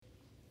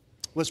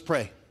Let's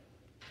pray.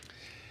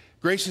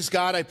 Gracious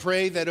God, I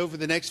pray that over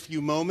the next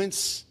few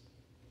moments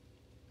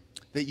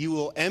that you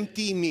will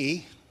empty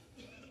me,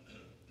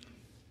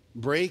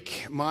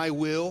 break my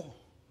will,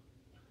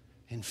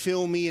 and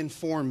fill me and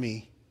form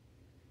me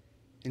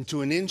into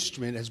an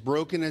instrument, as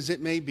broken as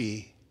it may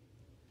be,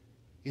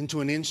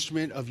 into an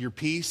instrument of your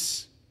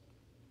peace,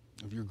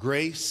 of your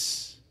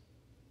grace,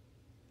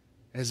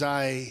 as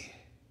I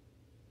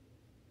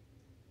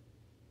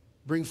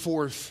bring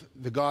forth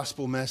the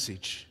gospel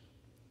message,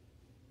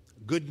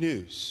 good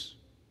news.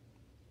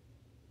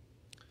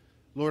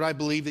 Lord, I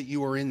believe that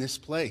you are in this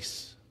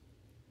place.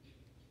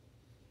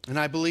 And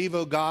I believe,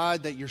 oh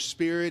God, that your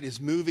Spirit is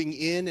moving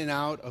in and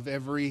out of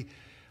every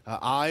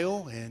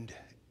aisle. And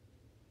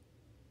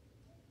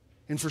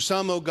for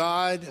some, oh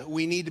God,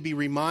 we need to be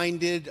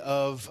reminded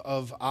of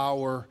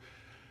our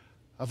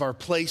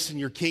place in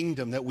your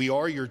kingdom, that we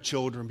are your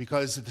children,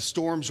 because the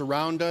storms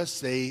around us,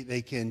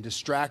 they can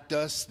distract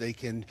us. They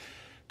can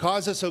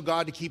cause us, oh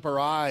God, to keep our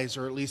eyes,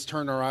 or at least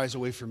turn our eyes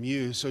away from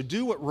you. So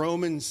do what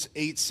Romans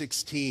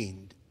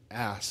 8:16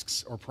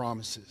 asks or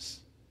promises.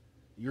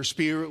 Your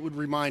Spirit would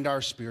remind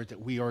our spirit that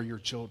we are your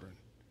children.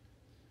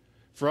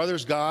 For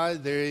others,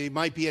 God, they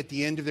might be at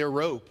the end of their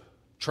rope,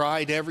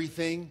 tried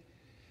everything,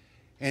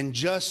 and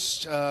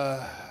just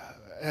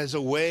as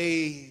a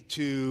way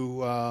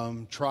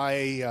to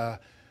try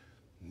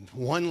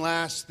one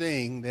last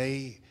thing,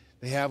 they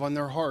have on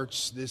their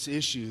hearts this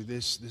issue,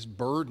 this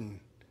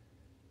burden.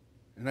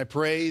 And I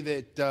pray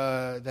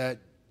that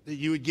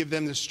you would give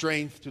them the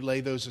strength to lay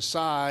those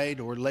aside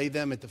or lay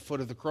them at the foot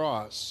of the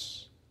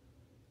cross.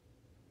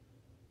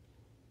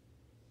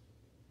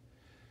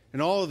 In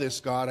all of this,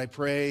 God, I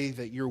pray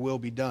that your will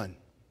be done.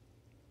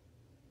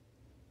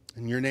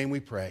 In your name we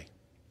pray.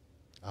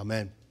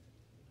 Amen.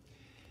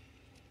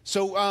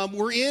 So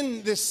we're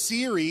in this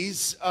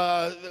series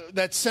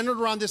that's centered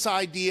around this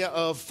idea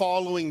of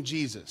following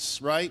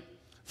Jesus, right?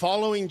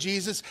 Following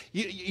Jesus.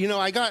 You know,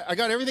 I got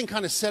everything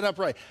kind of set up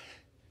right.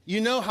 You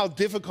know how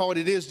difficult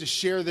it is to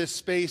share this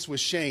space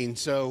with Shane.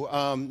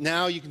 So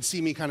now you can see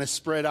me kind of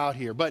spread out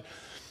here. But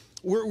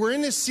we're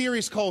in this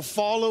series called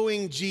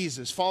Following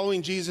Jesus.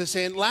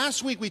 And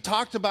last week we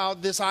talked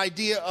about this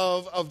idea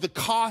of the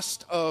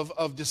cost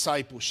of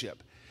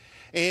discipleship.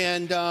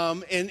 And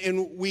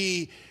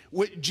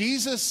what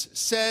Jesus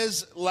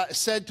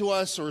said to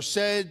us, or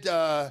said,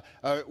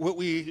 what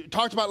we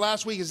talked about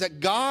last week, is that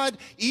God,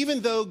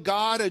 even though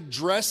God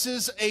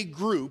addresses a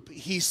group,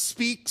 he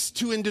speaks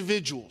to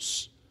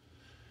individuals.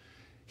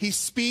 He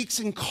speaks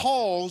and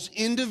calls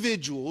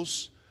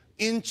individuals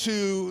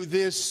into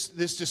this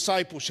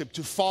discipleship,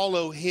 to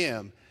follow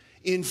him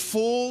in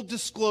full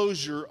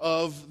disclosure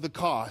of the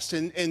cost.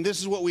 And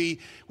this is what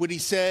he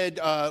said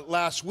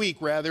last week,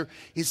 rather.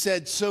 He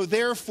said, so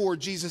therefore,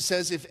 Jesus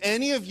says, if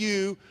any of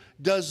you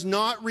does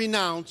not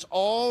renounce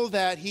all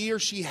that he or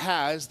she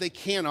has, they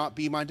cannot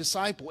be my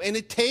disciple. And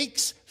it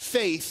takes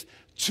faith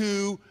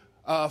to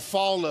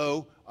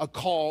follow a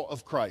call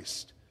of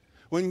Christ.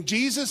 When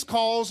Jesus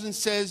calls and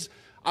says,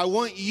 I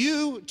want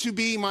you to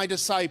be my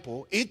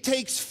disciple, it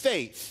takes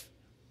faith.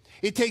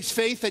 It takes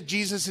faith that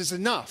Jesus is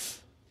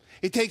enough.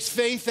 It takes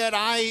faith that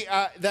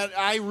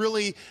I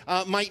really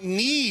might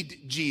need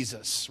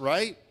Jesus,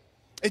 right?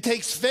 It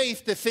takes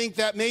faith to think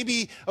that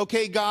maybe,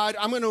 okay, God,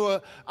 I'm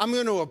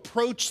going to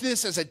approach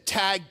this as a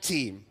tag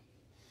team,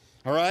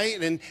 all right?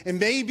 And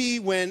maybe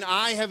when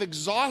I have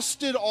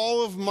exhausted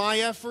all of my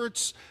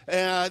efforts,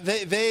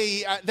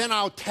 then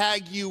I'll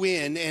tag you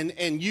in,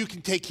 and you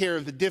can take care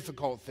of the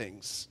difficult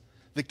things.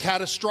 The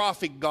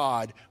catastrophic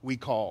God, we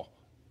call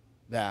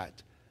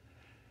that.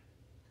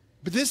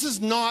 But this is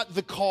not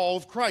the call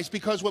of Christ,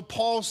 because what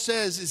Paul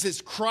says is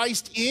it's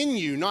Christ in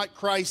you, not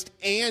Christ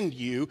and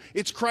you.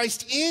 It's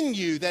Christ in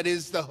you that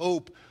is the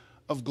hope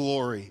of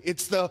glory.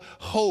 It's the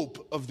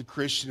hope of the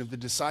Christian, of the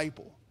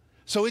disciple.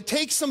 So it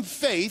takes some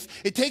faith,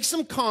 it takes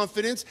some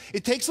confidence,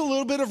 it takes a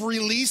little bit of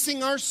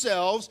releasing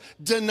ourselves,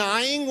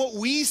 denying what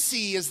we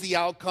see as the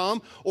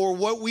outcome or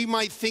what we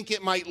might think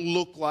it might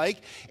look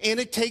like, and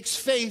it takes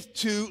faith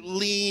to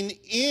lean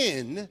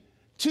in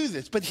to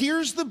this. But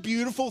here's the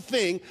beautiful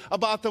thing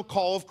about the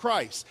call of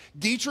Christ.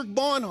 Dietrich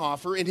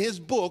Bonhoeffer, in his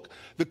book,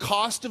 The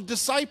Cost of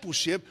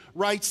Discipleship,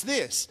 writes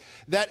this,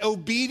 that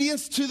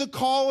obedience to the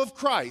call of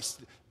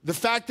Christ, the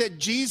fact that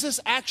Jesus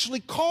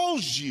actually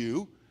calls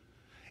you,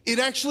 it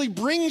actually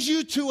brings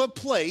you to a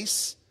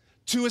place,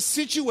 to a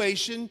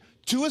situation,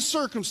 to a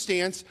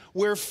circumstance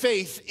where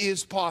faith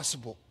is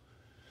possible.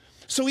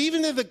 So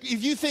even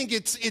if you think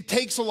it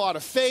takes a lot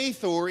of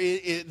faith, or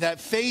that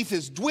faith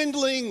is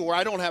dwindling, or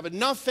I don't have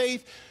enough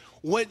faith,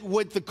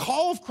 what the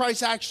call of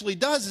Christ actually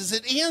does is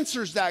it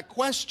answers that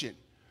question.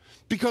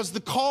 Because the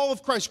call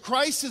of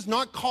Christ is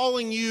not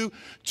calling you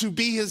to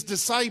be his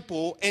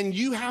disciple, and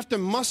you have to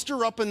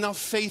muster up enough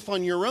faith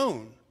on your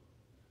own.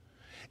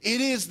 It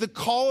is the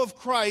call of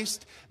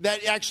Christ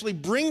that actually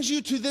brings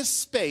you to this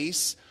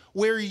space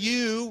where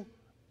he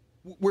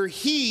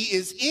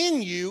is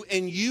in you,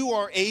 and you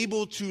are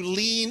able to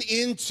lean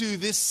into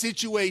this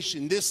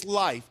situation, this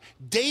life,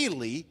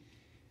 daily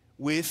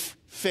with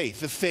faith,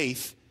 the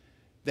faith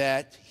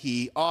that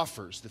he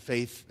offers, the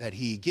faith that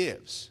he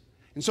gives.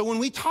 And so when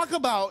we talk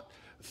about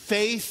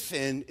faith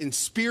and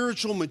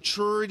spiritual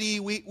maturity,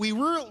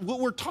 what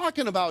we're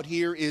talking about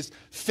here is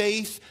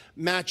faith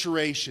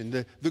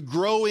maturation, the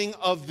growing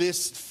of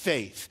this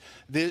faith,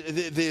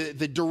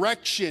 the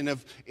direction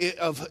of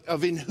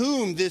in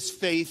whom this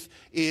faith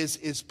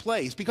is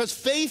placed. Because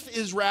faith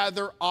is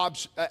rather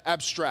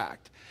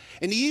abstract.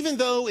 And even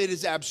though it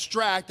is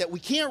abstract, that we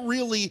can't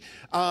really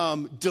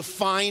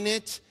define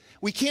it,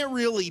 we can't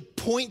really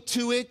point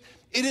to it.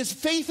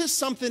 Faith is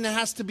something that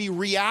has to be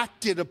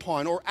reacted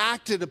upon or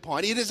acted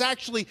upon. It is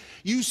actually,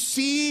 you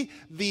see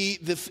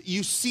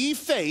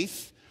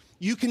faith,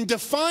 you can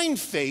define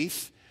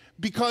faith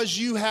because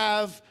you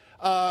have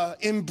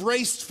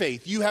embraced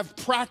faith, you have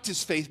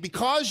practiced faith,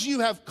 because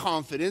you have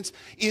confidence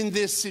in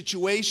this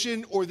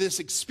situation or this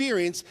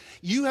experience,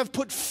 you have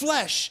put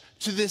flesh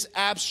to this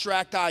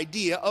abstract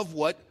idea of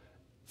what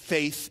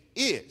faith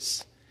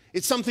is.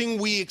 It's something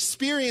we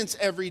experience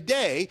every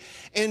day,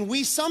 and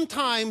we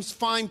sometimes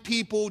find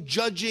people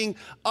judging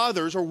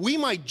others, or we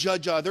might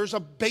judge others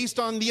based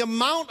on the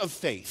amount of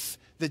faith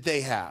that they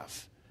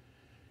have.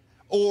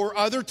 Or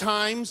other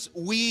times,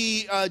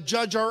 we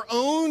judge our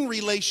own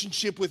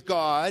relationship with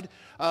God,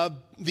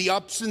 the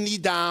ups and the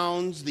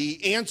downs,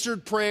 the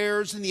answered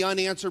prayers and the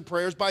unanswered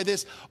prayers, by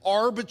this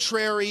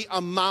arbitrary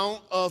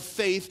amount of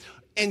faith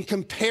and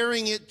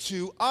comparing it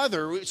to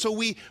others. So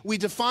we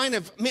define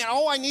it, man,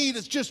 all I need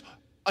is just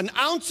an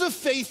ounce of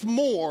faith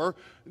more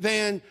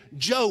than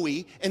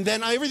Joey, and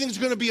then everything's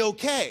going to be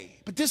okay.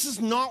 But this is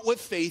not what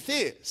faith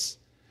is.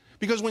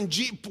 Because when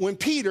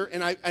Peter,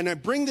 and I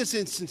bring this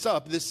instance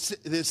up, this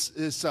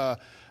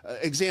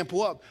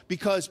example up,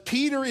 because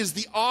Peter is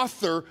the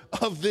author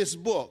of this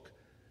book,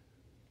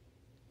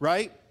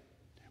 right?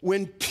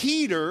 When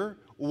Peter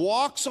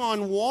walks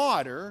on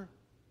water,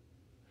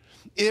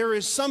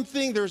 there's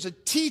a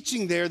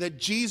teaching there that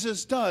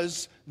Jesus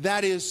does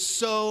that is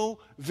so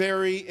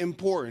very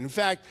important. In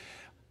fact,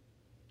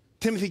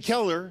 Timothy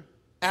Keller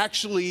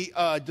actually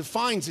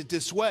defines it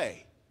this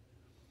way.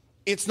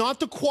 It's not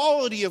the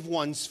quality of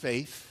one's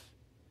faith,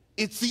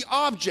 it's the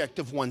object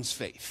of one's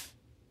faith.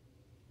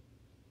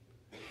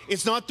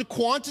 It's not the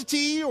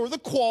quantity or the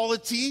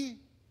quality,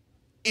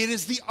 it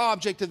is the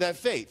object of that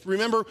faith.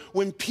 Remember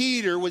when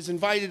Peter was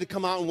invited to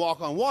come out and walk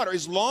on water,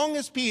 as long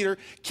as Peter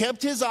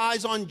kept his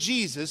eyes on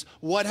Jesus,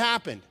 what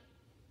happened?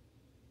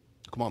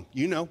 Come on,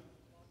 you know.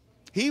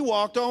 He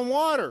walked on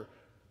water.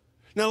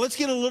 Now let's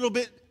get a little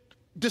bit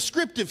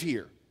descriptive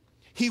here.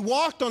 He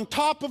walked on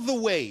top of the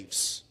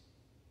waves.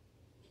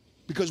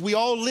 Because we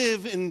all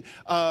live in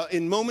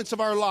moments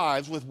of our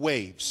lives with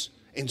waves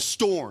and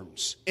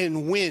storms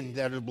and wind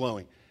that are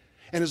blowing.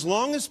 And as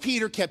long as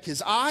Peter kept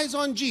his eyes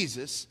on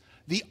Jesus,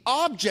 the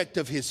object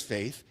of his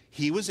faith,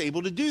 he was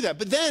able to do that.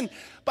 But then,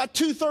 about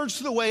 2/3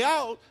 of the way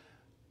out,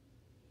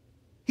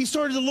 he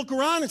started to look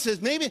around and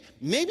says, maybe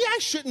I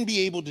shouldn't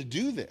be able to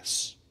do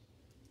this.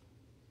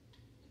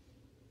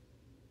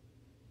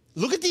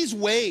 Look at these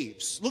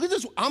waves. Look at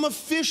this. I'm a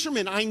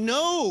fisherman. I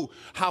know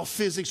how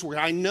physics work.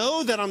 I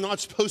know that I'm not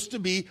supposed to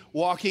be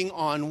walking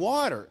on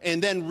water.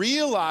 And then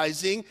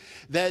realizing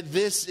that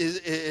this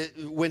is,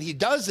 when he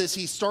does this,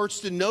 he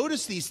starts to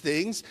notice these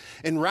things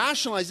and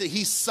rationalize that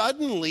he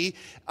suddenly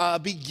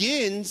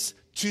begins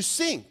to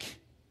sink.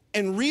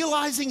 And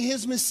realizing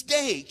his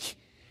mistake,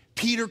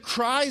 Peter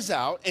cries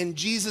out, and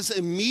Jesus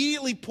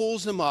immediately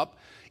pulls him up,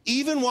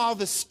 even while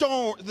the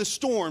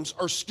storms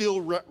are still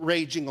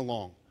raging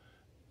along.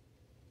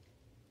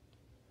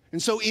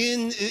 And so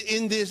in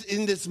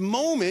this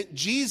moment,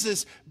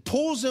 Jesus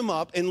pulls him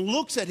up and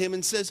looks at him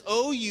and says,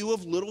 "Oh, you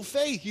of little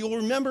faith." You'll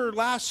remember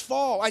last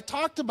fall, I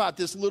talked about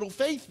this little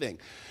faith thing.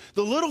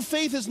 The little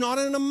faith is not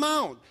an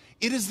amount.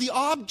 It is the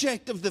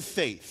object of the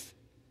faith.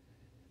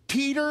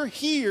 Peter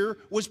here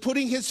was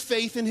putting his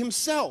faith in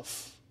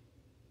himself,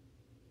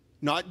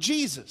 not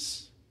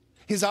Jesus.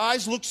 His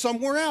eyes looked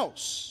somewhere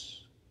else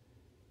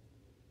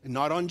and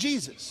not on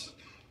Jesus.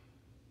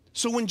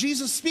 So when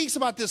Jesus speaks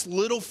about this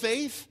little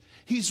faith,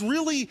 he's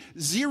really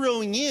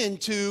zeroing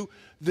into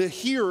the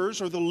hearers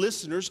or the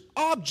listeners'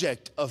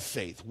 object of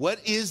faith.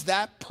 What is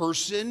that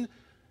person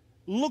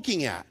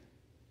looking at?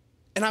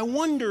 And I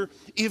wonder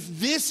if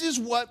this is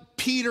what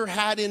Peter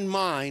had in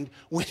mind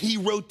when he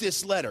wrote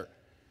this letter.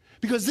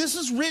 Because this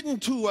is written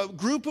to a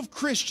group of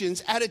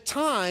Christians at a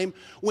time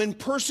when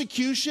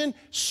persecution,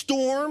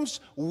 storms,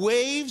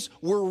 waves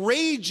were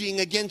raging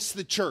against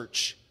the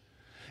church.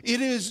 It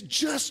is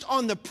just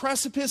on the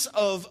precipice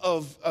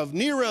of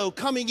Nero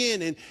coming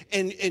in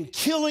and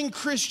killing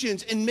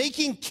Christians and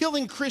making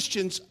killing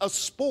Christians a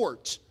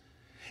sport.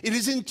 It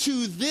is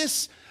into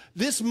this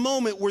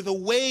moment where the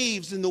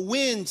waves and the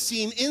wind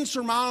seem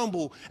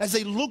insurmountable as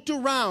they looked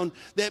around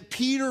that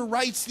Peter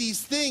writes these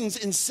things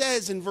and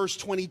says in verse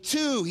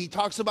 22, he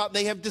talks about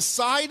they have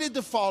decided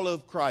to follow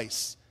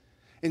Christ.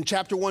 In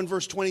chapter 1,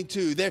 verse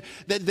 22,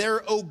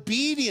 they're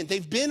obedient.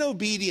 They've been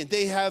obedient.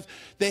 They have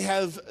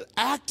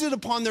acted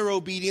upon their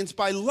obedience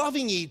by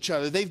loving each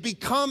other. They've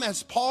become,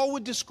 as Paul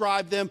would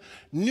describe them,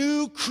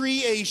 new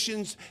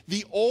creations.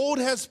 The old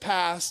has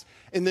passed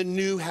and the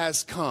new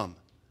has come.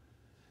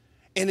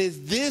 And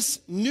is this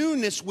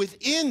newness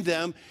within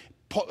them,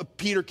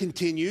 Peter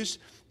continues,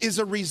 is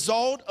a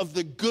result of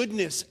the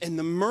goodness and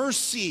the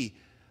mercy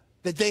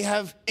that they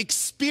have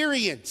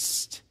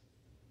experienced.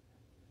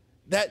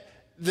 That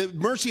the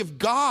mercy of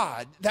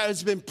God that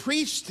has been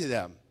preached to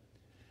them.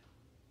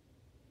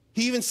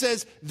 He even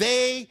says,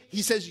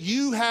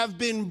 you have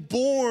been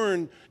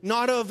born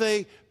not of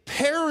a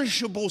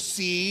perishable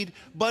seed,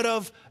 but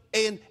of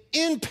an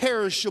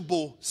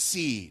imperishable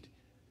seed.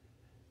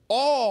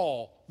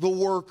 All the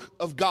work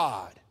of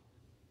God.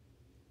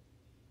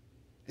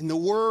 And the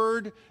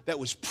word that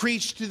was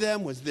preached to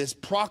them was this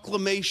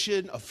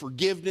proclamation of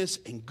forgiveness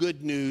and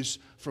good news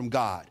from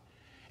God.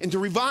 And to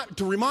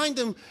remind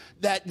them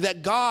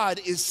that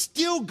God is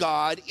still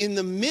God in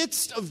the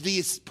midst of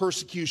these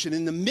persecution,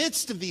 in the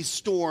midst of these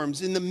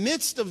storms, in the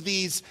midst of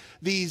these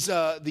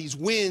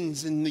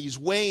winds and these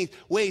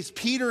waves.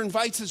 Peter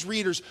invites his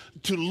readers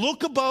to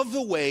look above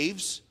the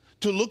waves,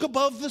 to look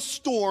above the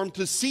storm,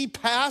 to see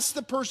past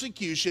the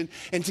persecution,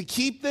 and to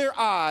keep their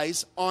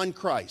eyes on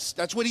Christ.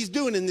 That's what he's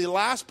doing in the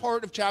last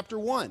part of chapter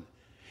 1.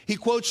 He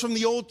quotes from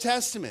the Old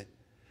Testament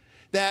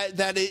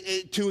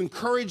to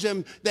encourage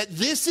them that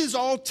this is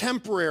all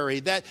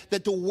temporary, that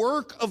the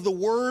work of the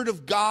Word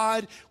of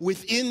God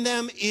within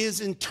them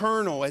is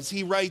eternal. As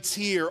he writes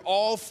here,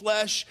 all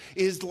flesh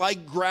is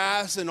like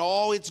grass, and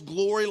all its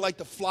glory like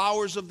the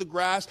flowers of the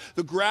grass.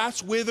 The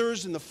grass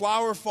withers and the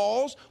flower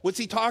falls. What's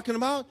he talking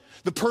about?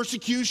 The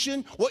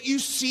persecution. What you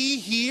see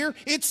here,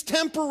 it's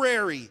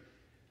temporary.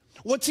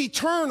 What's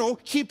eternal,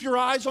 keep your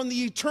eyes on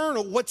the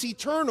eternal. What's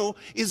eternal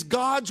is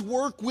God's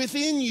work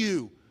within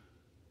you.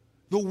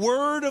 The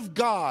Word of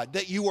God,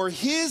 that you are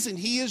His and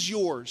He is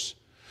yours.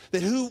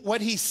 That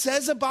what He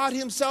says about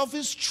Himself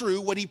is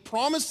true. What He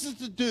promises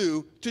to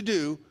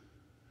do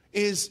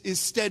is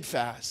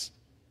steadfast.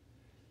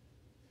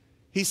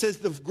 He says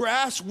the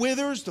grass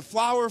withers, the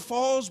flower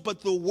falls,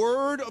 but the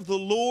word of the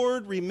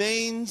Lord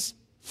remains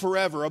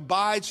forever,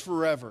 abides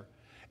forever.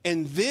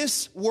 And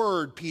this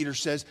word, Peter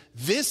says,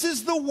 this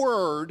is the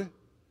word,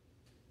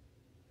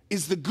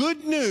 is the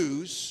good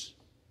news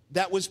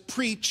that was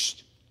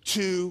preached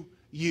to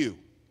you.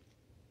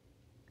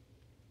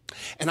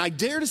 And I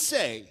dare to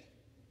say,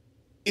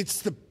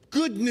 it's the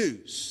good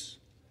news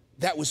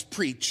that was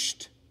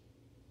preached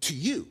to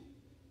you.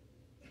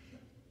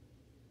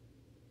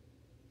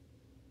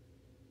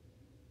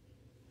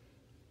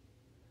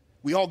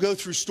 We all go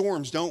through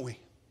storms, don't we?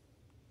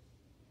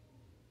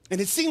 And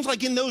it seems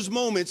like in those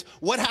moments,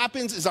 what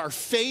happens is our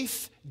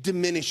faith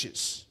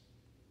diminishes.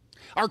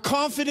 Our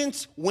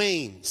confidence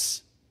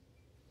wanes.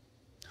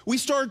 We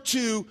start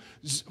to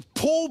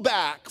pull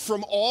back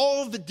from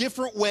all of the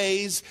different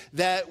ways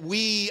that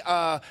we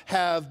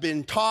have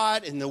been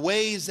taught and the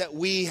ways that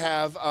we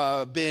have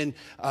been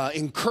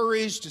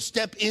encouraged to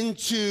step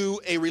into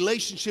a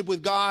relationship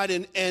with God.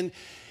 And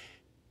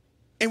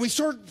we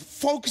start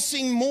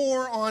focusing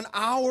more on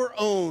our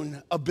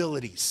own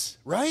abilities,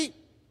 right?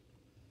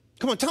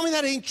 Come on, tell me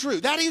that ain't true.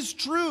 That is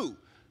true.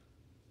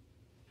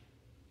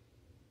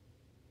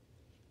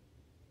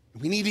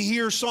 We need to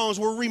hear songs.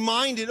 We're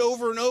reminded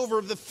over and over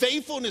of the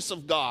faithfulness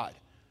of God.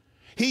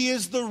 He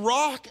is the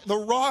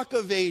rock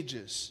of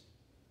ages.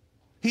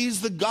 He's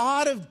the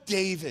God of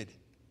David.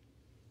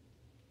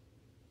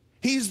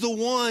 He's the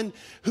one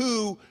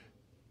who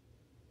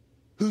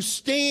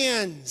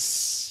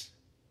stands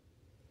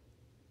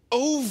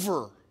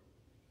over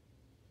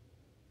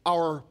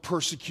our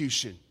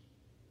persecution,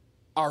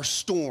 our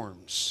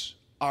storms,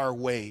 our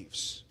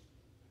waves.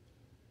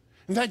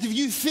 In fact, if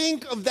you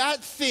think of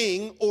that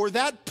thing or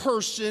that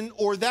person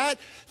or that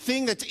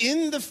thing that's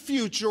in the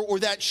future or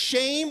that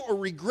shame or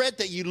regret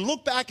that you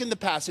look back in the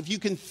past, if you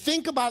can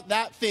think about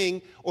that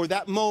thing or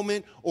that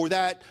moment or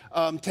that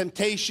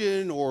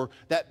temptation or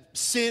that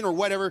sin or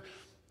whatever,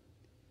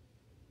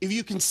 if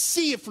you can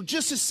see it for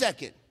just a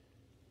second,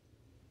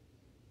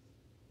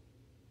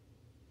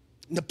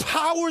 the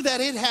power that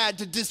it had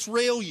to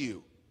disrail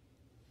you,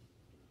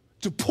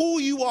 to pull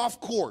you off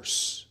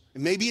course,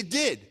 and maybe it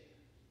did.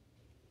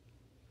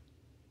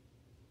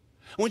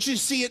 I want you to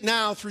see it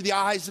now through the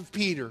eyes of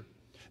Peter,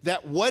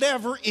 that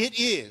whatever it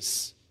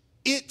is,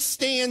 it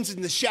stands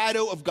in the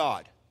shadow of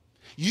God.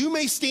 You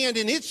may stand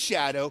in its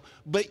shadow,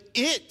 but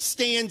it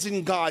stands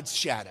in God's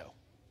shadow.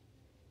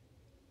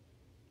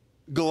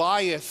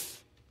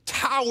 Goliath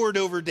towered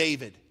over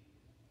David.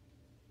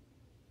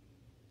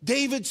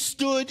 David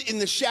stood in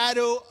the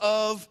shadow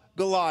of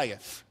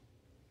Goliath.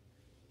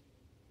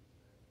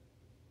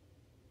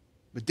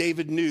 But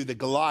David knew that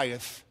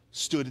Goliath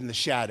stood in the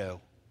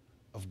shadow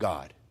of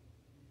God.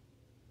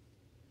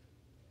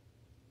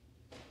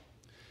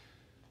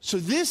 So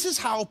this is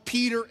how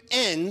Peter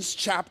ends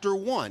chapter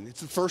 1.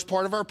 It's the first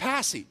part of our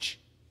passage.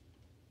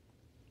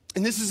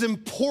 And this is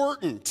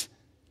important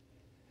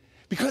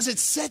because it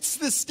sets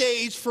the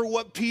stage for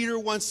what Peter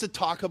wants to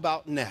talk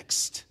about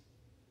next.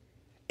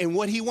 And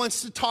what he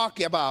wants to talk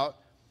about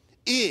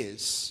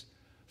is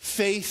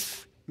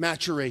faith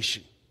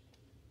maturation.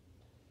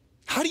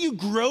 How do you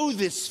grow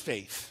this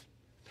faith?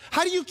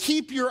 How do you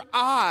keep your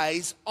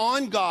eyes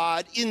on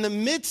God in the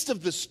midst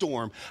of the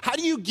storm? How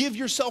do you give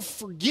yourself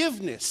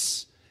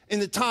forgiveness in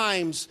the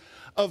times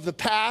of the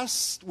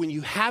past when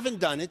you haven't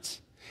done it?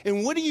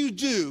 And what do you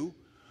do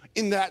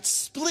in that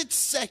split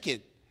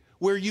second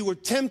where you were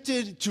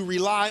tempted to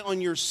rely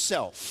on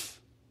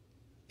yourself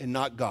and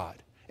not God?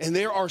 And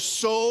there are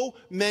so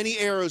many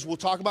arrows. We'll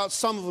talk about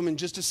some of them in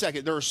just a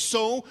second. There are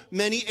so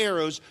many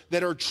arrows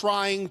that are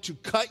trying to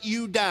cut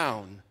you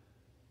down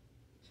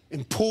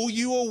and pull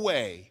you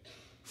away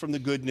from the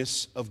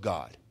goodness of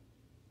God.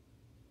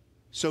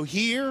 So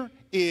here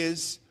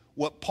is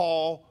what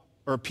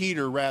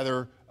Peter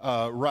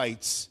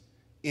writes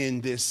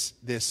in this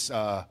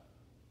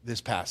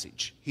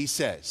passage. He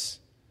says,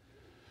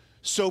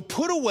 "So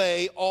put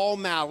away all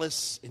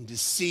malice and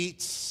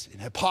deceits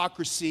and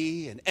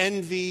hypocrisy and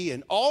envy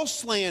and all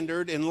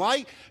slander, and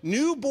like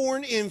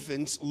newborn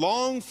infants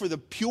long for the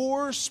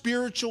pure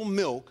spiritual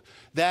milk,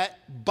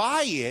 that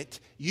by it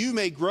you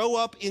may grow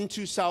up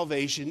into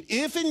salvation,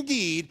 if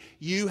indeed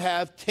you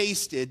have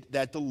tasted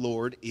that the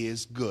Lord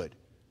is good."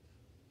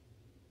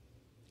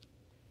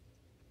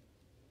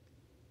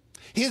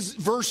 His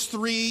verse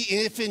 3,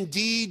 "If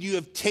indeed you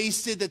have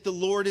tasted that the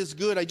Lord is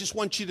good," I just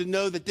want you to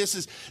know that this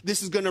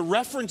is going to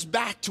reference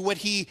back to what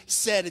he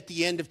said at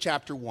the end of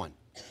chapter 1.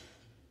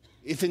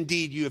 If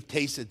indeed you have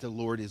tasted the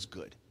Lord is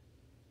good.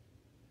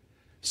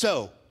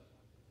 So,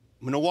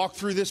 I'm going to walk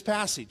through this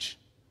passage.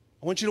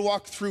 I want you to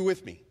walk through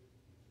with me.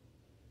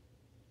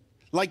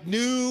 Like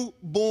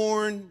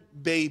newborn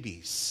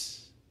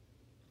babies.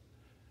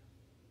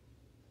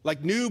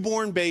 Like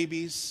newborn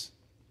babies,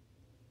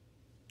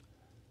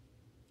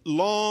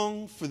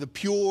 long for the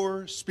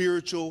pure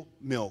spiritual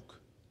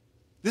milk.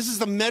 This is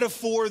the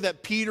metaphor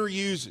that Peter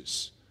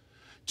uses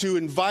to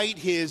invite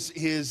his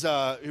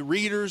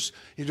readers,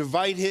 to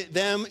invite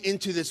them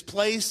into this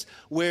place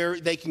where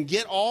they can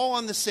get all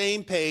on the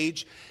same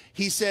page.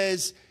 He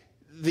says,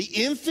 the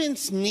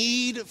infant's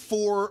need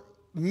for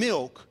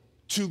milk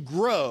to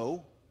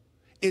grow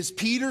is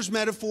Peter's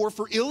metaphor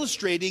for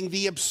illustrating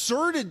the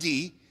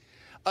absurdity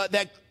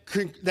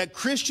that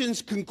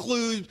Christians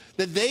conclude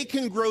that they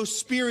can grow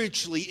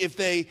spiritually if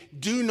they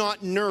do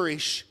not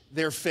nourish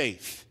their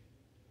faith.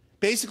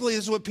 Basically,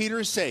 this is what Peter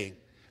is saying.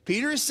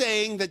 Peter is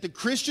saying that the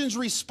Christian's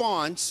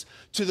response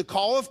to the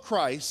call of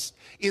Christ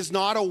is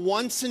not a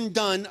once and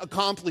done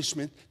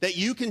accomplishment that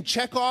you can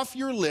check off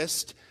your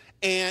list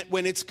and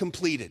when it's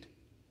completed.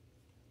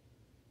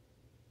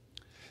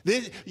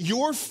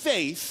 Your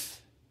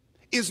faith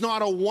is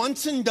not a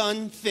once and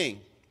done thing.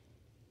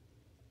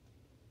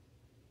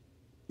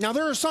 Now,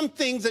 there are some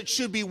things that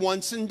should be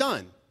once and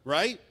done,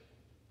 right?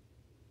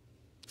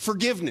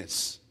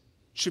 Forgiveness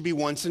should be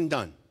once and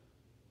done.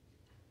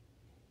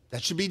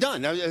 That should be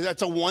done.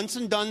 That's a once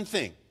and done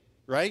thing,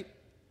 right?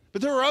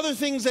 But there are other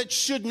things that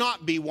should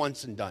not be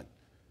once and done.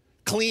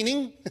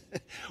 Cleaning.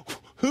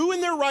 Who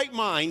in their right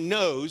mind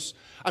knows,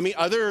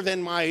 other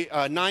than my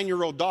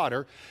 9-year-old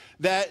daughter,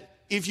 that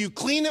if you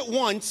clean it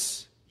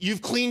once,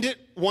 you've cleaned it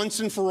once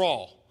and for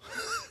all.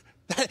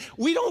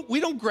 We don't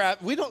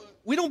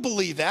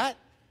believe that.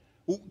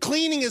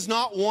 Cleaning is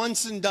not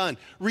once and done.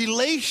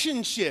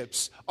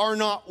 Relationships are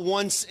not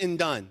once and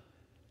done.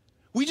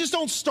 We just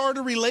don't start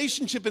a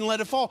relationship and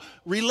let it fall.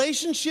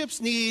 Relationships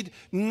need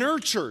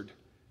nurtured.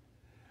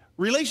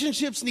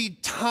 Relationships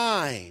need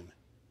time.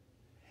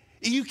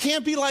 You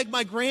can't be like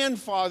my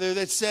grandfather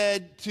that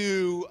said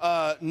to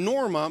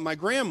Norma, my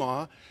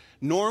grandma,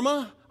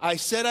 "Norma, I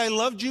said I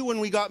loved you when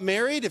we got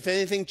married. If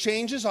anything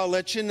changes, I'll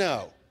let you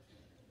know."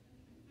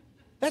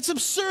 That's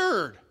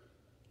absurd,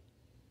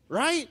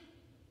 right?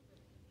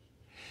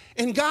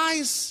 And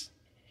guys,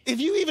 if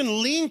you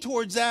even lean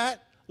towards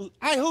that,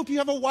 I hope you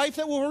have a wife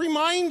that will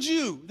remind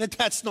you that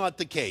that's not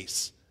the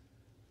case.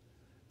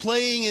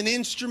 Playing an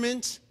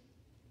instrument,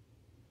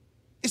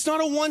 it's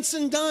not a once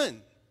and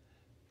done.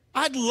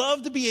 I'd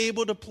love to be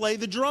able to play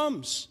the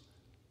drums.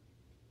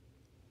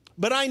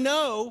 But I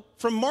know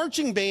from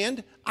marching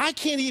band, I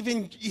can't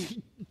even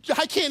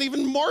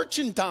march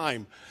in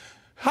time.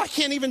 I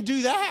can't even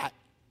do that.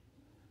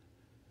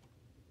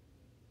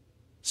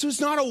 So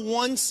it's not a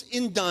once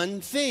and done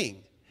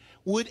thing.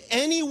 Would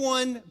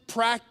anyone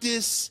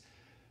practice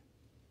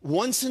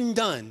once and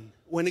done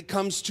when it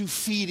comes to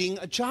feeding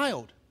a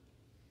child?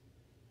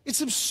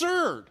 It's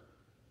absurd.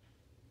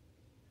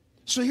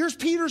 So here's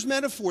Peter's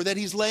metaphor that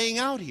he's laying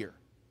out here.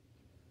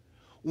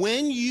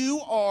 When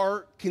you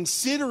are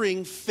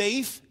considering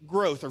faith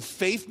growth or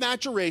faith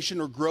maturation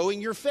or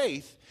growing your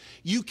faith,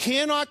 you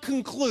cannot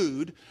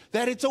conclude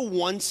that it's a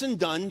once and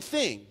done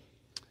thing.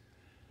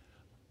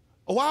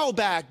 A while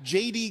back,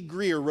 J.D.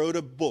 Greear wrote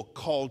a book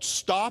called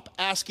Stop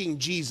Asking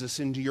Jesus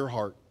Into Your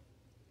Heart.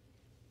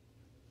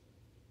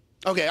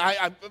 Okay,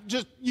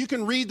 you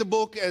can read the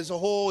book as a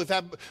whole. If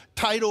that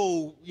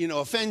title,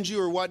 offends you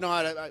or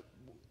whatnot,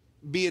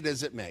 be it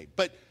as it may.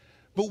 But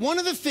one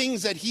of the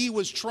things that he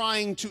was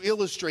trying to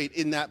illustrate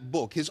in that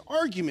book, his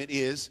argument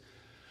is,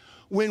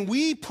 when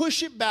we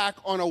push it back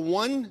on a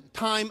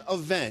one-time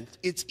event,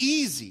 it's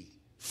easy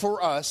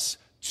for us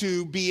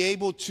to be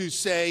able to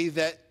say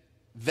that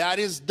that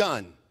is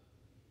done.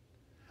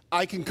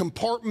 I can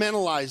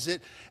compartmentalize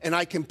it, and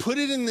I can put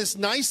it in this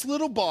nice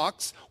little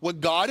box, what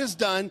God has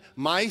done.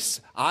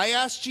 I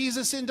asked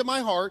Jesus into my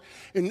heart,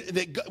 and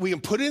we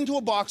can put it into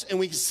a box, and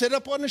we can sit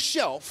up on a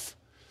shelf,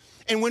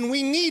 and when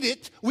we need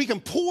it, we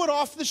can pull it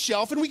off the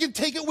shelf, and we can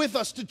take it with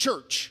us to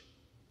church.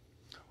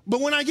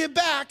 But when I get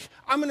back,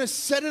 I'm going to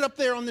set it up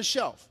there on the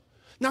shelf.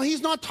 Now,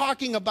 he's not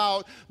talking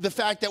about the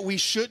fact that we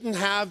shouldn't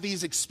have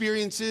these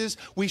experiences.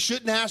 We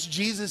shouldn't ask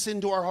Jesus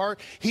into our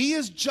heart. He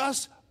is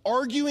just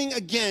arguing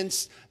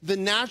against the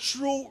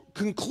natural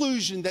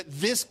conclusion that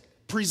this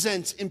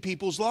presents in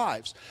people's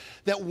lives.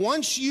 That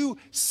once you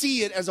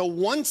see it as a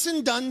once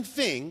and done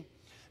thing,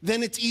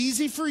 then it's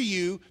easy for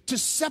you to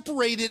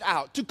separate it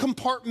out, to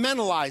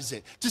compartmentalize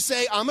it, to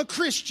say, I'm a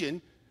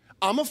Christian,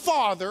 I'm a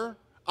father,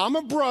 I'm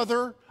a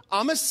brother,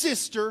 I'm a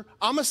sister,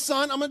 I'm a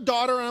son, I'm a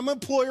daughter, I'm an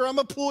employer, I'm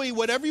an employee,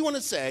 whatever you want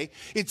to say.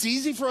 It's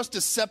easy for us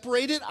to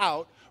separate it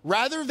out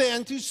rather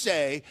than to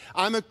say,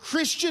 I'm a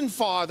Christian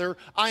father,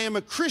 I am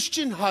a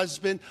Christian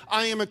husband,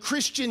 I am a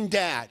Christian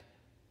dad.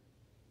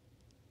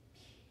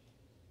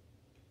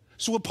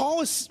 So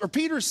what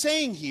Peter is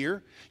saying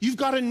here, you've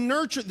got to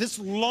nurture this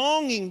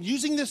longing,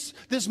 using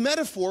this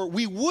metaphor.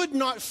 We would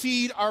not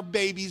feed our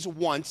babies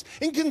once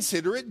and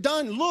consider it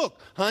done. Look,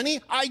 honey,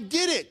 I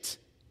did it.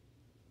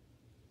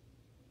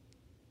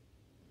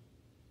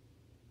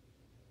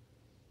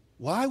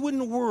 Why in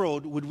the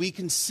world would we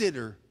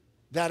consider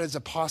that as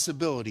a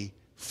possibility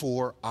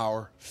for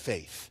our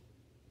faith?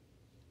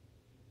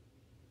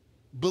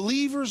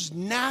 Believers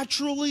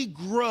naturally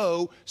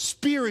grow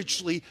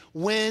spiritually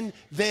when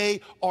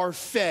they are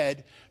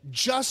fed,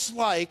 just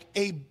like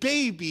a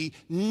baby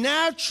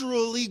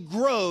naturally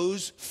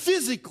grows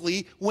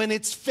physically when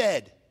it's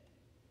fed.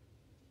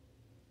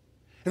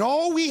 And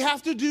all we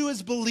have to do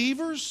as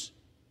believers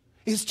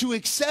is to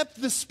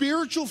accept the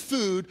spiritual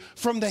food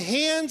from the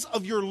hands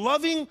of your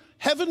loving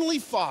Heavenly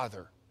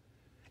Father.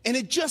 And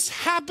it just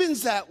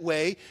happens that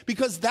way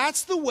because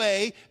that's the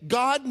way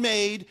God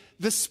made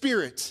the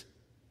spirit,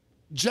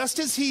 just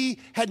as he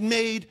had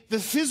made the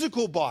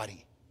physical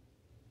body.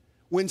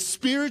 When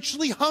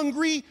spiritually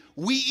hungry,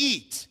 we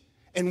eat.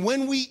 And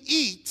when we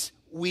eat,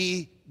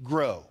 we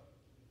grow.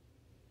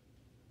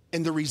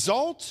 And the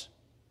result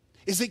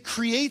is it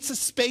creates a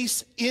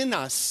space in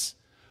us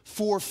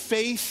for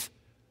faith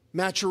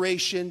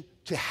maturation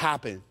to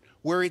happen,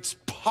 where it's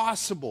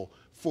possible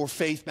for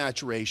faith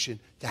maturation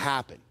to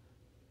happen.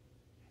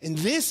 And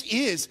this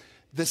is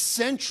the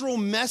central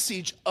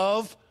message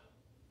of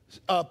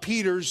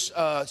Peter's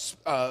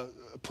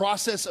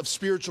process of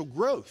spiritual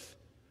growth.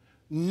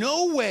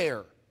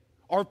 Nowhere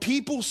are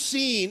people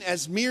seen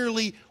as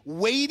merely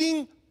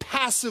waiting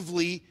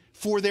passively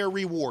for their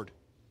reward.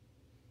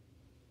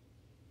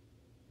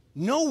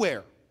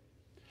 Nowhere.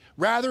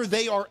 Rather,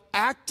 they are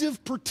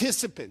active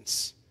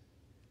participants.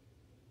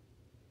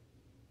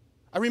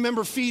 I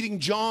remember feeding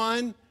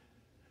John.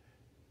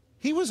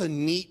 He was a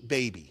neat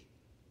baby.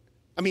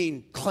 I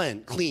mean,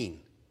 clean.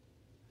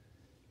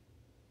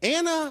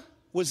 Anna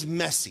was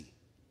messy.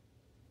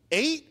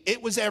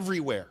 It was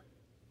everywhere.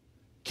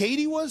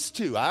 Katie was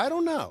too. I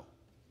don't know.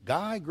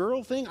 Guy,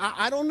 girl thing,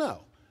 I don't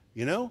know,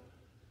 you know.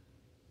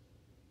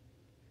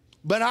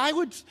 But I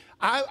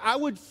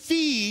would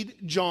feed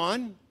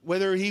John,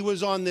 whether he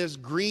was on this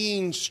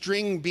green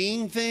string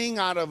bean thing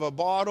out of a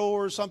bottle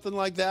or something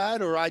like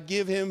that, or I'd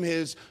give him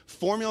his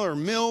formula or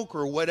milk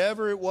or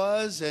whatever it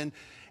was, and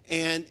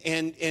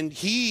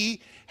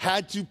he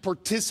had to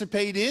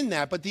participate in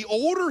that. But the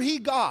older he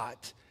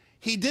got,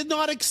 he did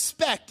not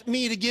expect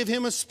me to give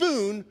him a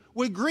spoon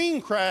with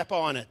green crap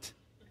on it.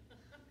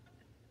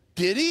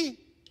 Did he?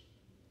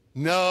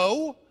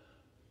 No.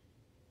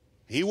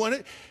 He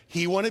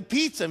wanted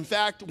pizza. In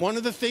fact, one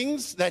of the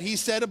things that he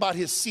said about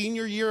his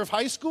senior year of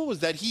high school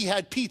was that he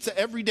had pizza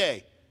every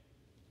day.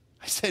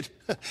 I said,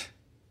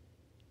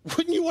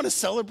 wouldn't you want to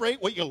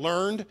celebrate what you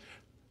learned?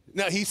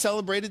 No, he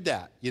celebrated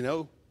that, you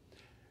know.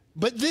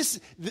 But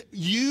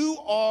you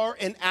are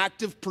an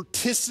active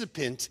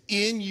participant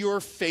in your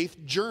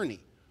faith journey.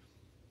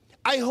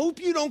 I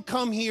hope you don't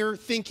come here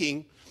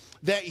thinking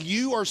that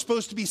you are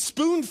supposed to be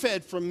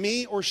spoon-fed from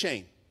me or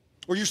Shane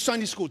or your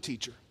Sunday school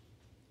teacher.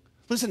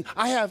 Listen,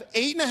 I have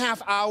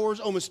 8.5 hours,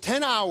 almost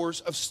 10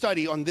 hours of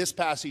study on this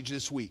passage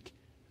this week.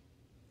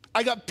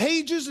 I got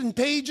pages and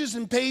pages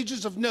and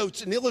pages of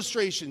notes and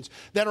illustrations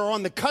that are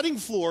on the cutting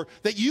floor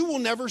that you will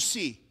never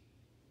see.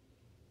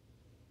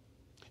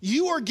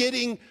 You are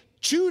getting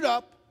chewed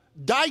up,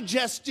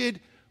 digested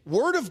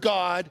Word of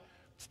God,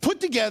 put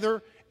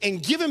together,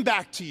 and given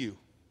back to you.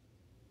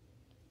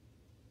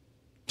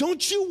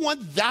 Don't you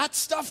want that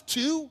stuff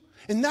too?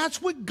 And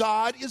that's what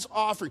God is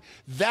offering.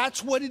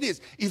 That's what it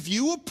is. If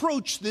you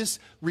approach this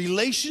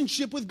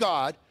relationship with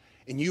God,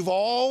 and you've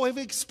all have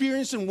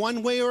experienced in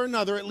one way or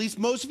another, at least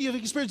most of you have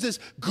experienced this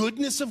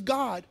goodness of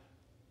God,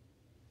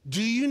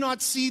 do you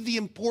not see the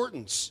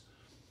importance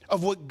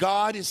of what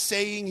God is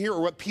saying here,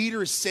 or what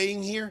Peter is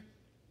saying here?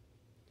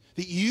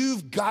 That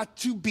you've got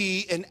to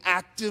be an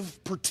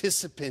active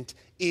participant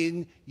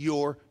in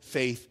your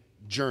faith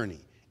journey.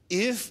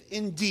 if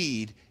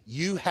indeed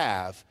you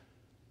have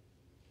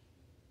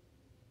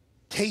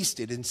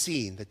tasted and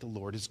seen that the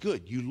Lord is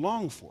good. You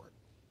long for it.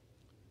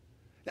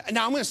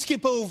 Now I'm going to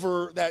skip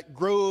over that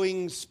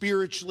growing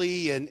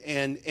spiritually and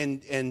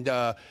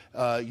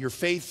your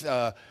faith.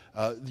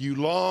 You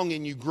long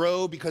and you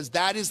grow, because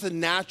that is the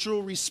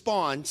natural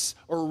response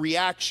or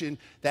reaction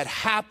that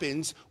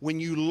happens when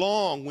you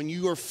long, when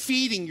you are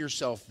feeding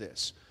yourself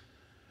this.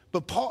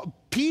 But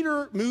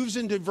Peter moves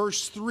into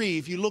verse 3.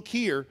 If you look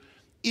here,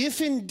 if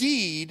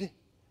indeed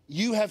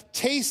you have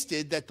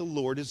tasted that the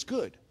Lord is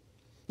good.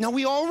 Now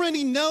we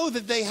already know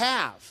that they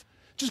have.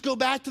 Just go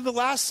back to the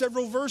last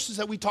several verses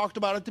that we talked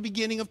about at the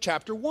beginning of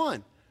chapter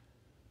 1.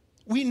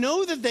 We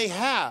know that they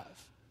have.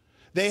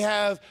 They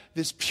have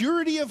this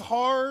purity of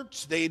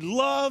heart. They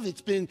love.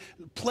 It's been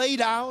played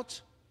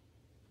out.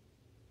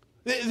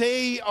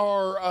 They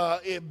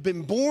are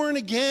been born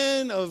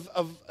again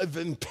of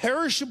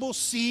imperishable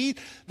seed.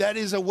 That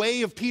is a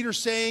way of Peter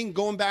saying,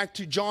 going back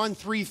to John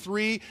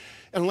 3:3,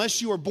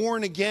 unless you are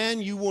born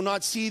again, you will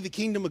not see the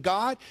kingdom of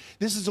God.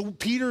 This is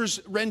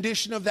Peter's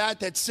rendition of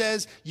that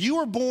says, you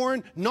are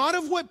born not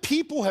of what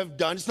people have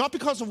done. It's not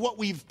because of what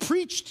we've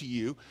preached to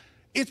you.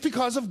 It's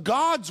because of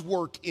God's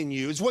work in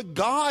you. It's what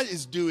God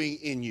is doing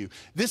in you.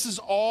 This is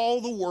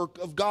all the work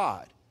of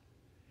God.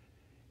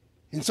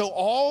 And so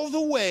all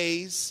the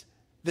ways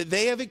that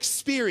they have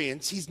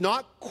experienced, he's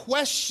not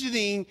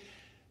questioning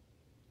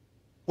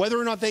whether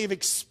or not they have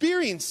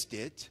experienced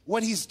it.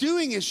 What he's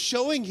doing is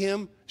showing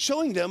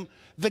them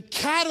the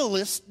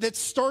catalyst that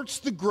starts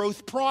the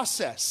growth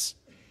process.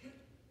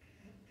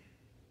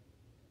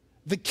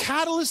 The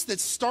catalyst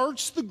that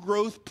starts the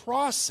growth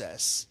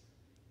process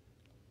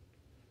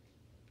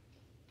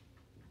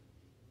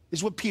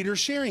is what Peter's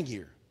sharing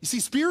here. You see,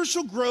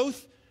 spiritual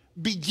growth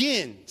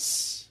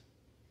begins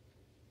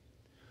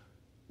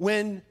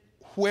when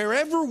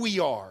wherever we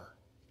are,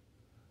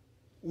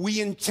 we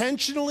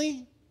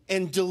intentionally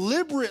and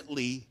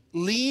deliberately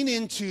lean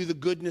into the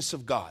goodness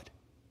of God.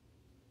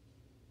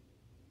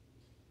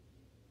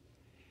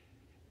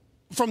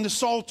 From the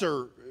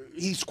Psalter,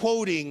 he's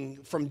quoting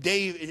from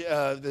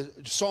the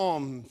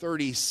Psalm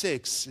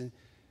 36,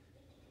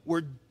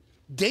 where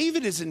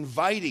David is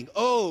inviting,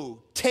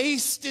 oh,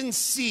 taste and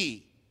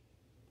see.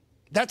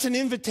 That's an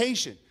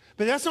invitation.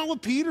 But that's not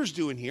what Peter's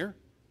doing here.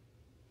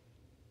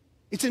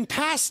 It's in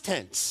past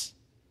tense.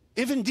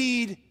 If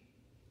indeed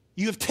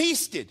you have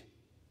tasted.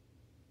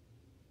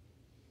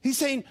 He's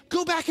saying,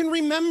 go back and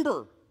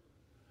remember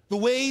the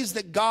ways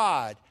that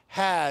God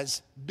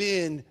has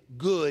been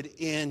good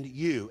in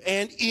you.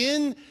 And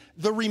in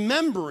the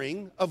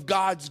remembering of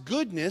God's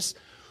goodness,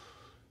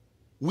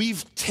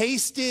 we've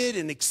tasted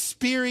and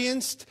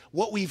experienced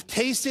what we've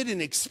tasted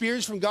and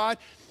experienced from God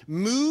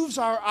moves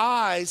our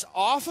eyes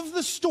off of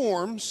the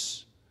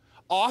storms,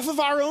 off of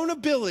our own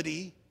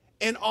ability,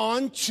 and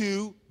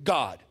onto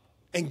God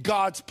and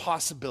God's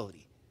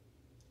possibility.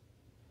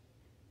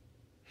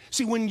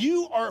 See, when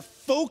you are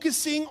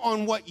focusing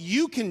on what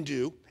you can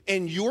do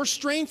and your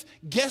strength,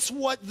 guess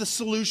what the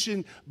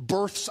solution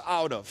births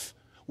out of?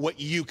 What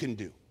you can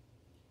do.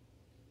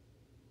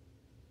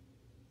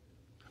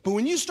 But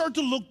when you start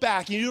to look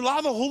back and you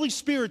allow the Holy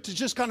Spirit to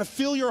just kind of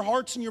fill your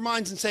hearts and your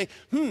minds and say,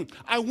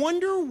 I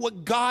wonder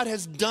what God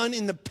has done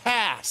in the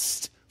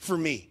past for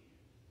me.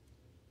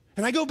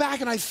 And I go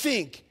back and I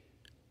think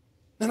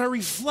and I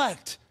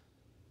reflect,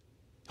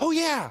 oh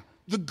yeah,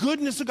 the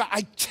goodness of God.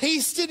 I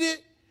tasted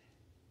it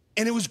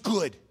and it was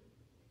good.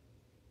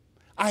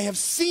 I have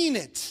seen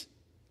it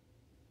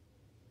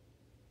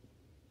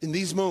in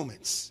these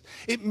moments.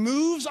 It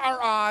moves our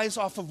eyes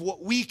off of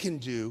what we can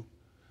do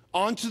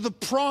onto the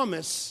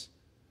promise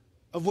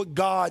of what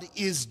God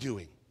is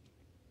doing.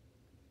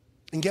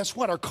 And guess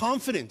what? Our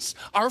confidence,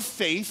 our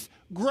faith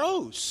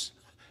grows.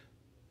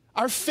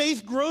 Our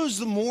faith grows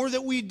the more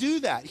that we do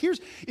that.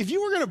 If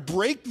you were going to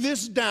break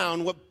this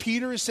down, what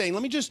Peter is saying,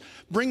 let me just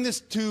bring this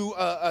to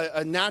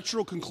a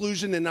natural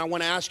conclusion, and I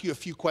want to ask you a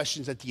few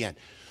questions at the end.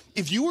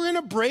 If you were going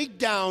to break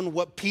down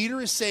what Peter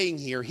is saying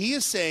here, he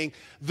is saying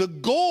the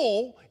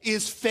goal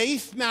is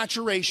faith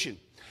maturation.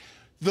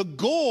 The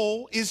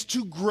goal is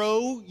to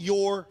grow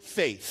your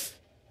faith.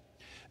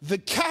 The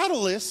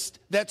catalyst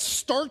that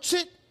starts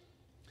it,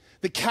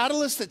 the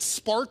catalyst that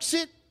sparks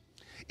it,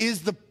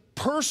 is the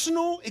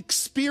personal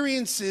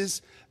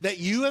experiences that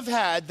you have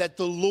had that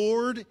the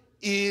Lord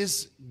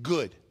is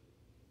good.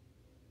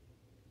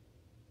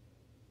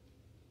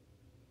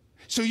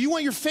 So you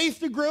want your faith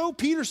to grow?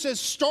 Peter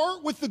says,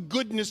 start with the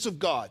goodness of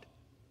God.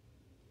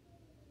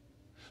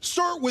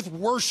 Start with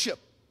worship.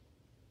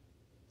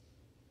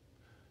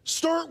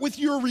 Start with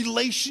your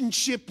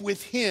relationship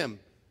with Him.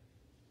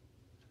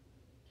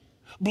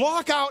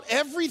 Block out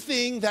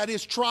everything that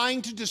is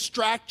trying to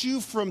distract you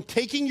from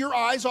taking your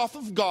eyes off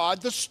of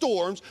God, the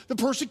storms, the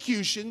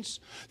persecutions,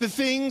 the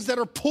things that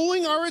are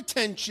pulling our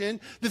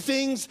attention, the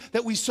things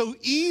that we so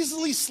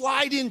easily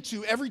slide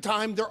into every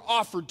time they're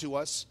offered to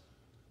us,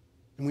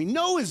 and we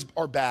know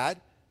are bad.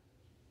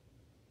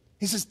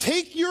 He says,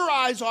 take your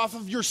eyes off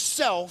of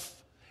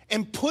yourself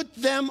and put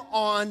them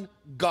on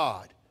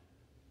God.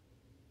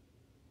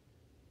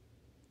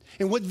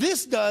 And what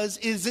this does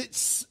is it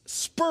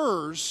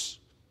spurs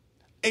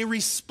a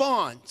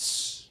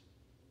response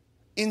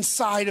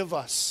inside of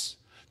us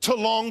to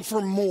long for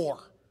more.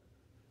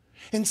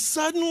 And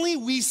suddenly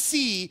we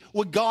see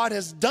what God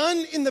has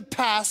done in the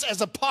past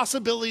as a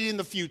possibility in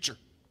the future.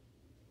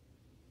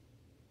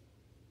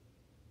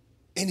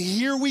 And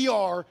here we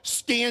are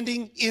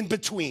standing in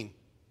between,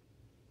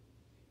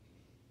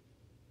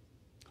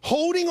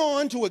 holding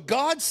on to what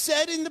God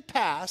said in the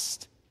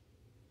past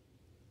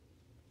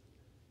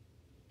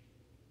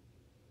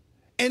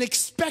and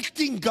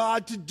expecting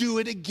God to do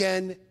it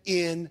again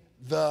in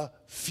the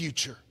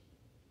future.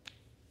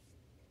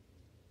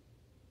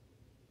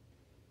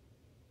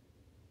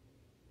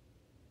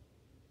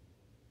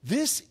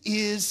 This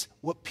is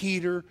what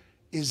Peter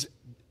is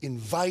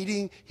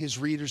inviting his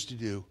readers to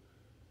do.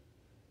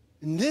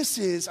 And this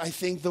is, I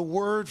think, the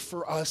word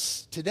for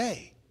us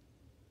today.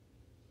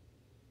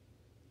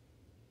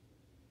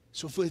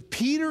 So if what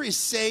Peter is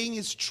saying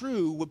is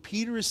true,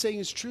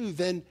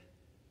 then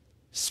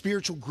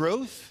spiritual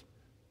growth,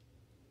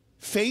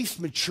 faith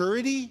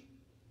maturity,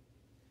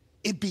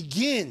 it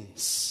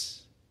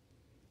begins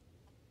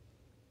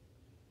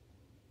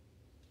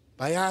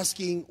by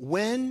asking,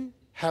 when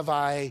have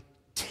I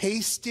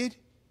tasted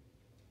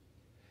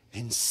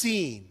and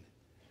seen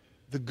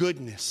the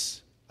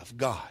goodness of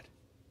God?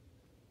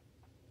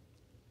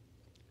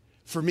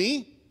 For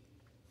me,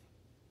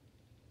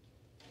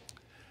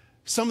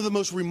 some of the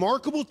most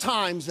remarkable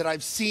times that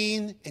I've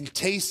seen and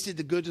tasted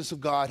the goodness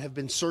of God have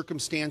been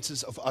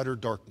circumstances of utter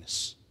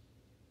darkness.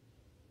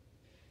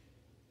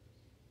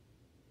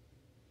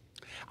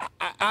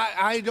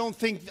 I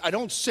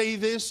don't say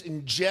this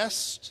in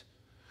jest,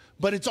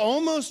 but it's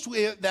almost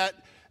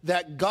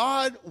that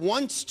God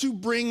wants to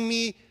bring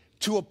me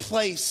to a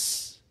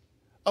place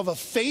of a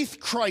faith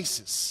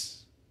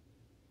crisis,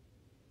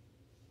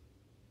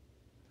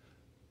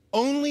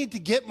 only to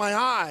get my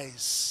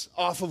eyes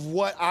off of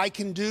what I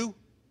can do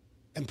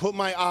and put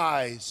my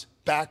eyes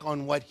back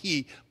on what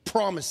he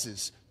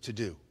promises to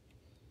do.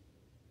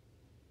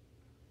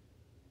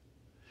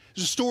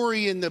 There's a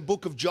story in the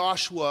book of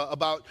Joshua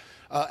about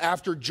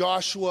after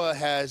Joshua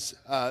has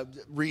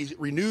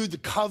renewed the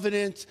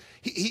covenant,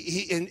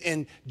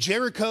 and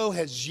Jericho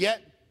has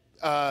yet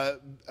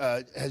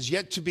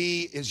to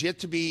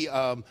be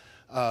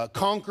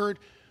conquered.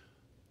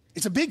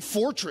 It's a big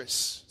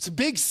fortress. It's a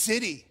big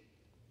city.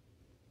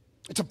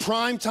 It's a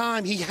prime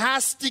time. He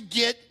has to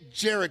get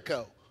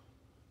Jericho.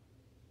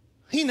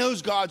 He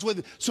knows God's with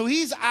him. So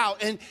he's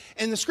out. And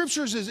the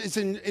scriptures is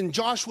in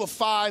Joshua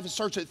 5. It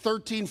starts at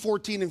 13,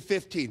 14, and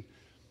 15.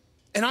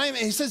 And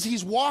he says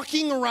he's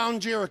walking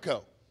around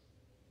Jericho.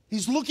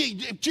 He's looking.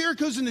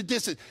 Jericho's in the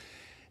distance.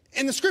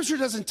 And the scripture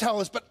doesn't tell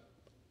us, but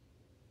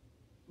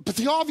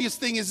the obvious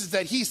thing is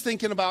that he's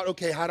thinking about,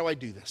 okay, how do I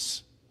do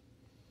this?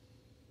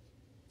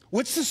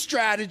 What's the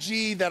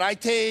strategy that I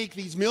take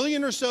these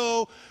million or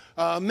so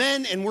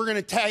men, and we're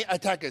going to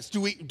attack us? Do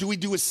we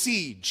do a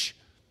siege?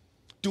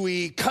 Do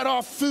we cut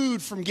off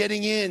food from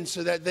getting in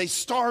so that they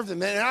starve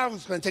them? And that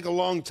was going to take a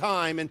long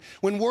time. And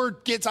when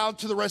word gets out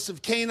to the rest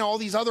of Canaan, all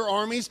these other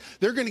armies,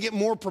 they're going to get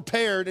more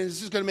prepared, and it's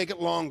just going to make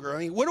it longer. I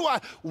mean,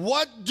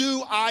 what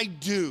do I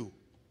do?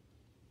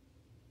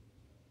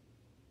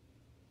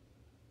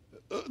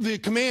 The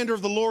commander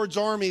of the Lord's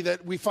army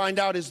that we find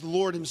out is the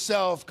Lord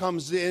himself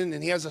comes in,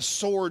 and he has a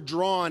sword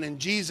drawn, and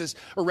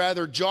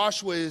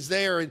Joshua is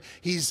there, and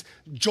he's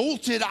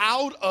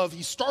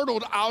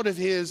startled out of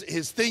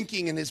his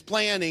thinking and his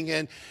planning,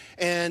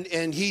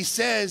 and he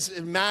says,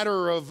 in a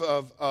matter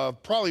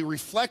of probably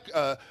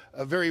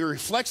very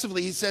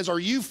reflexively, he says, are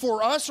you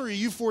for us or are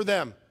you for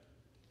them?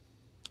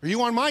 Are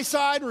you on my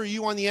side or are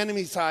you on the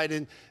enemy's side?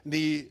 And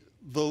the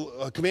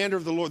commander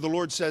of the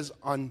Lord says,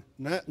 on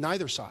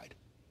neither side.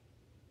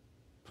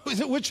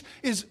 Which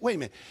is, wait a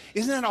minute,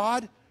 isn't that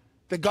odd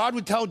that God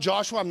would tell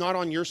Joshua, I'm not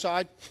on your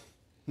side?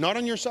 Not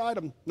on your side,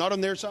 I'm not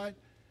on their side?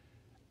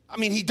 I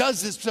mean, he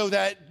does this so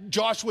that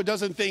Joshua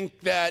doesn't think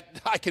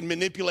that I can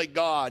manipulate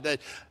God,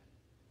 that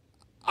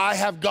I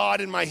have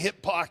God in my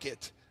hip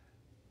pocket.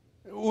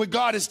 What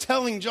God is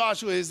telling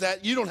Joshua is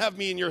that you don't have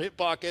me in your hip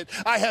pocket,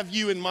 I have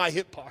you in my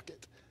hip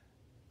pocket.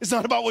 It's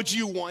not about what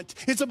you want,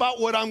 it's about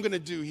what I'm going to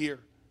do here.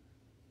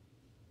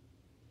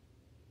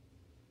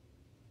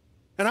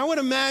 And I would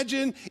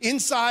imagine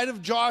inside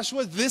of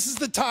Joshua, this is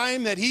the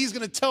time that he's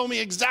going to tell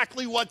me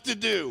exactly what to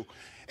do.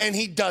 And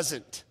he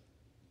doesn't.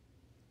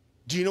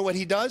 Do you know what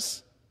he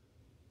does?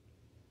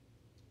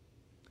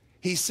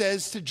 He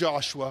says to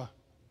Joshua,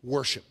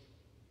 worship.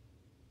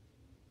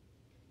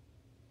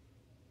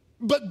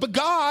 But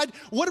God,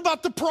 what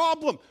about the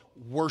problem?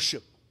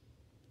 Worship.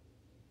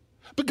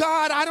 But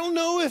God, I don't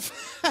know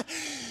if...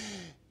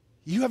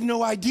 You have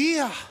no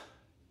idea.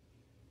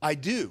 I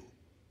do.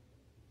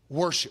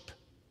 Worship.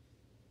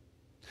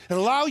 And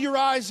allow your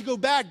eyes to go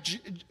back,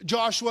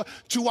 Joshua,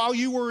 to while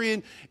you were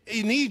in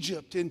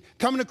Egypt and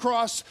coming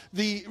across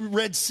the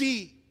Red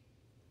Sea.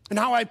 And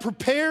how I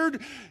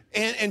prepared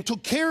and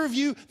took care of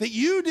you, that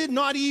you did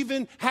not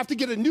even have to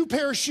get a new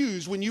pair of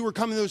shoes when you were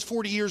coming those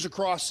 40 years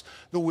across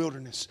the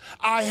wilderness.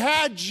 I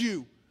had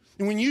you.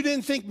 And when you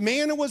didn't think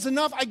manna was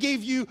enough, I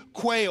gave you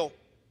quail.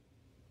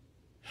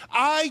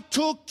 I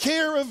took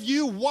care of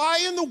you.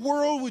 Why in the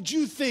world would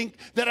you think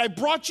that I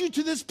brought you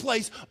to this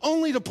place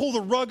only to pull the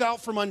rug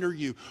out from under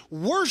you?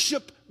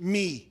 Worship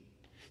me.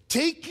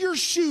 Take your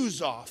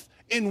shoes off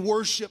and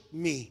worship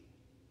me.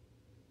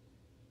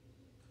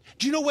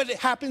 Do you know what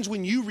happens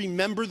when you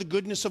remember the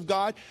goodness of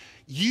God?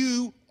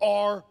 You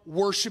are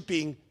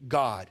worshiping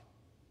God.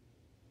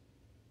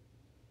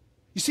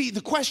 You see,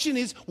 the question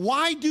is,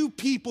 why do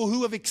people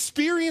who have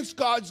experienced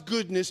God's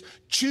goodness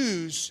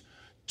choose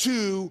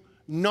to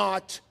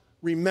not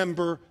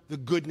remember the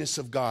goodness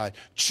of God?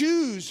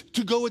 Choose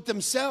to go it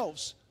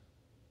themselves.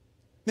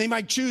 They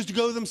might choose to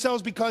go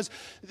themselves because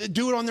they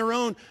do it on their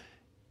own,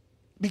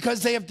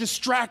 because they have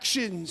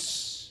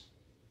distractions,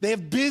 they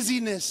have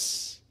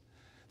busyness.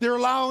 They're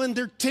allowing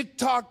their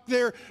TikTok,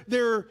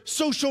 their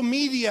social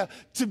media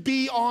to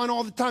be on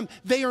all the time.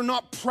 They are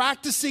not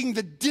practicing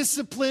the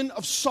discipline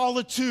of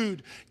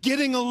solitude,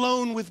 getting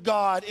alone with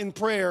God in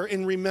prayer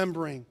and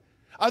remembering.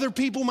 Other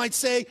people might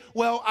say,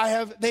 well,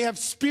 they have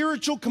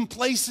spiritual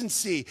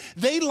complacency.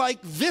 They like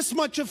this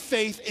much of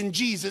faith in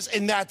Jesus,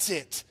 and that's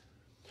it.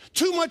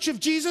 Too much of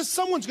Jesus,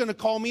 someone's going to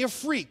call me a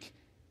freak.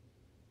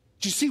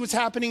 Do you see what's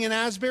happening in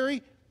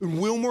Asbury, in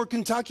Wilmore,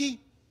 Kentucky?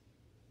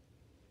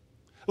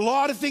 A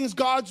lot of things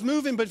God's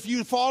moving, but if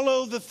you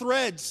follow the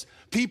threads,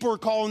 people are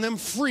calling them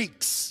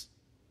freaks.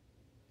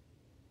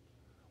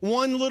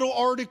 One little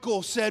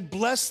article said,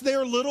 bless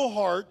their little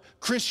heart,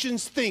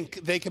 Christians think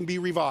they can be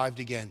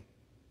revived again.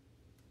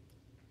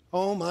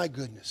 Oh my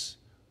goodness.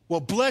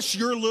 Well, bless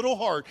your little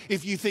heart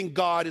if you think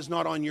God is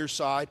not on your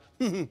side.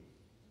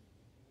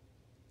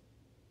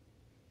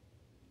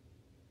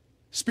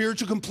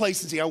 Spiritual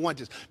complacency, I want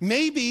this.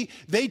 Maybe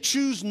they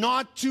choose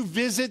not to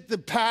visit the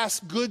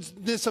past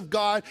goodness of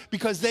God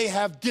because they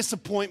have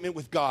disappointment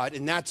with God,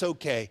 and that's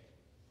okay.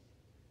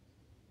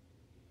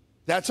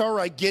 That's all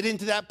right. Get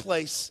into that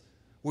place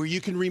where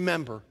you can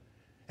remember.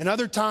 And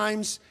other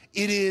times,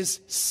 it is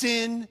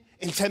sin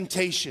and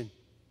temptation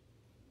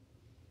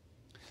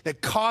that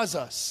cause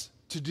us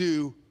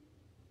to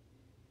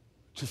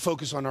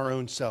focus on our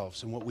own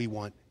selves and what we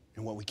want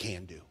and what we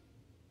can do.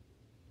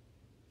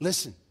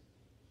 Listen.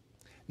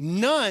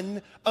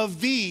 None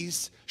of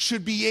these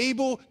should be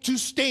able to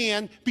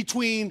stand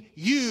between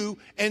you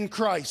and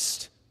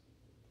Christ.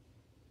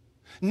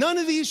 None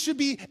of these should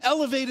be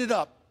elevated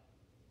up.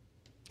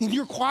 In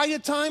your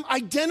quiet time,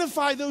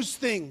 identify those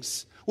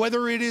things,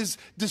 whether it is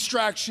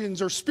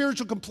distractions or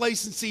spiritual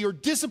complacency or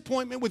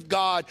disappointment with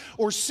God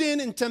or sin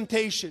and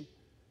temptation.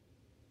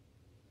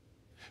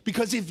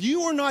 Because if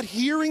you are not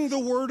hearing the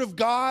word of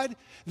God,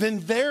 then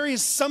there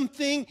is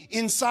something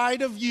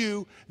inside of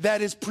you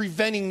that is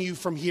preventing you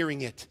from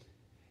hearing it.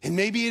 And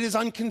maybe it is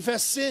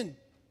unconfessed sin.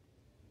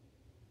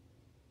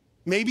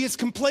 Maybe it's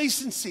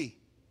complacency.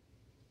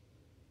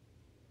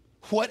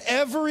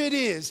 Whatever it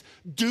is,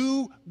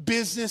 do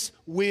business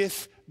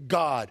with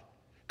God.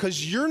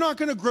 Because you're not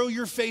going to grow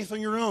your faith on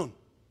your own.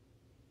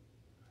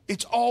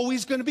 It's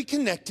always going to be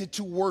connected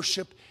to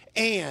worship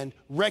and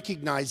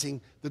recognizing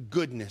the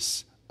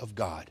goodness of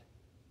God.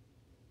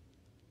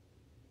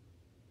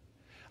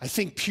 I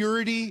think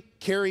purity,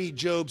 Carrie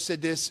Job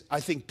said this,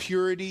 I think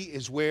purity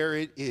is where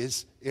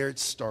it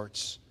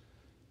starts.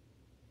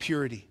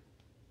 Purity,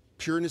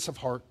 pureness of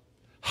heart.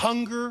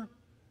 Hunger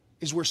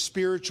is where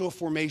spiritual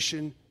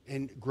formation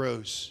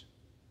grows.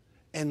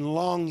 And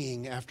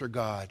longing after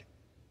God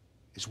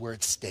is where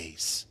it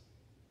stays,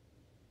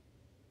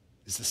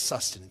 is the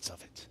sustenance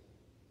of it.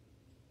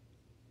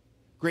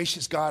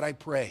 Gracious God, I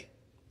pray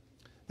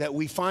that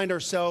we find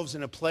ourselves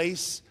in a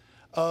place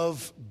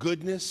of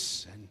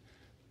goodness and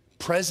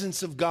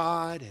presence of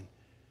God,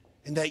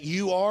 and that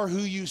you are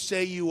who you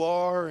say you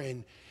are,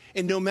 and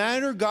no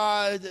matter,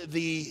 God,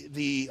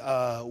 the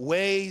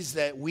ways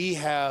that we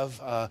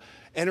have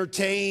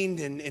entertained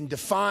and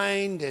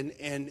defined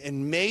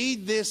and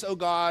made this, oh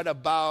God,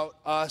 about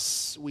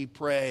us, we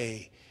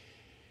pray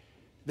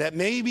that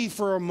maybe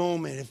for a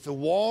moment, if the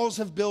walls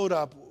have built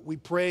up, we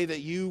pray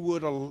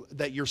that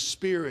that your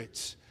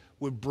Spirit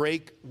would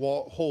break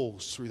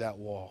holes through that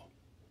wall.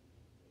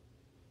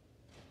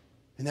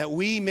 And that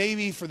we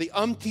maybe for the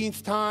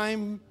umpteenth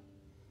time,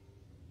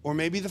 or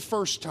maybe the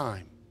first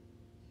time,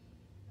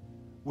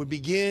 would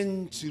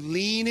begin to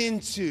lean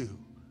into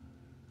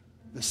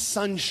the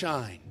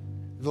sunshine,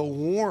 the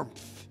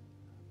warmth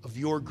of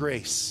your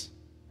grace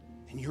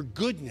and your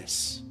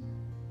goodness.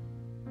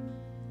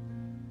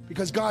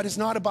 Because God is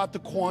not about the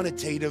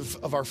quantitative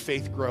of our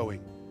faith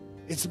growing.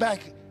 It's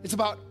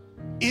about,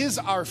 is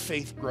our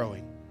faith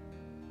growing?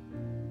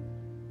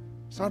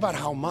 It's not about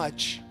how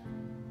much.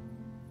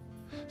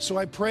 So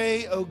I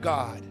pray, oh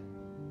God,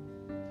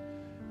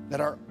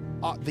 that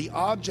the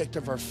object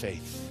of our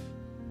faith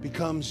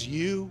becomes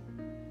you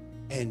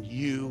and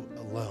you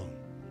alone.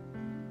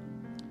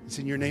 It's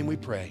in your name we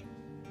pray.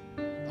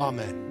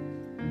 Amen.